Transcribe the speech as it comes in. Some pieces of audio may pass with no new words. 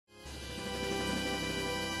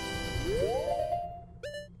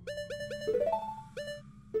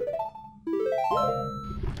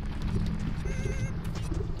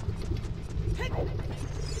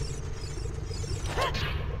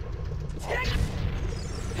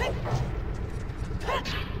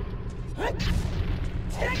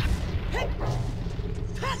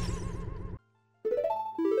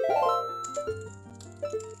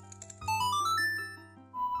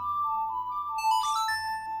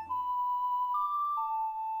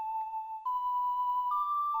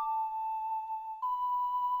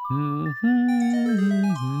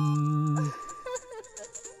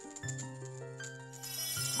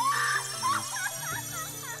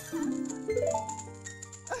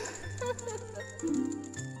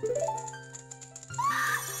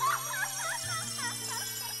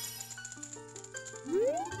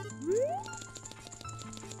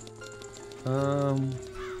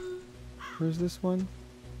Where's this one?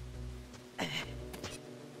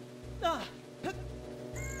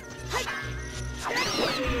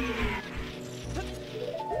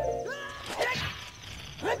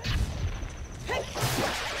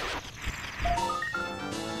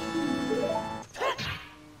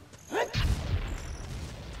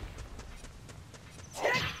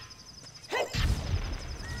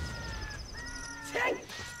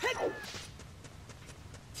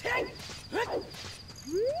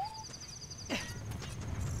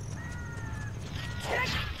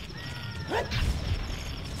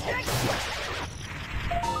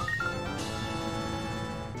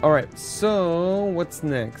 Alright, so what's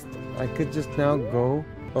next? I could just now go...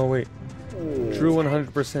 Oh wait. True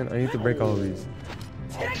 100%. I need to break all of these.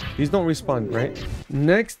 These don't respawn, right?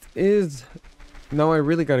 Next is... Now I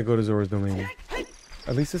really gotta go to Zora's Domain.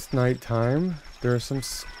 At least it's nighttime. There are some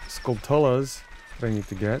Skulltulas that I need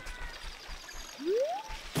to get.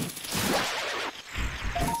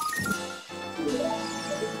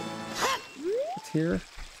 What's here?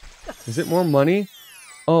 Is it more money?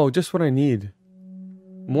 Oh, just what I need.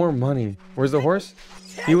 More money. Where's the horse?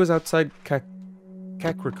 He was outside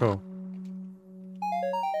Kakariko.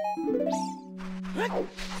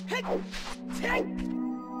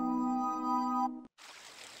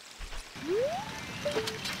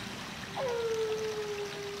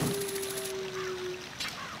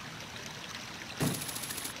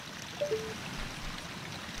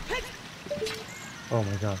 Oh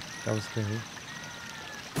my god, that was scary.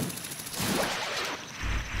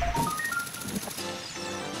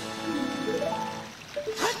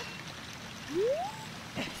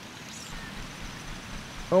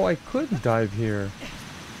 Oh, I could dive here.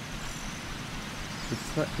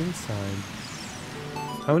 It's not inside.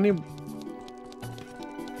 How many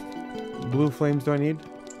blue flames do I need?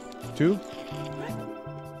 2?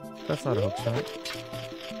 That's not a hook shot.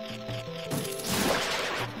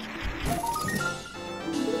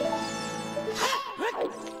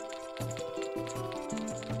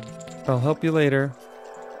 I'll help you later.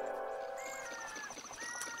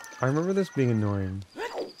 I remember this being annoying.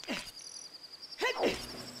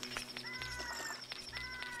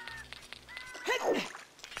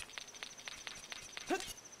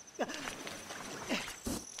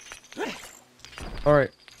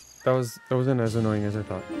 Alright, that wasn't as annoying as I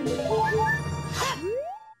thought.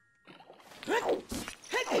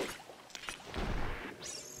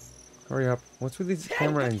 Hurry up. What's with these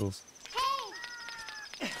camera angles?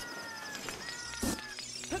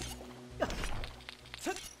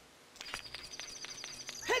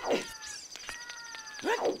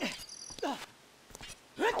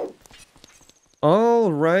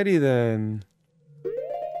 Alrighty then.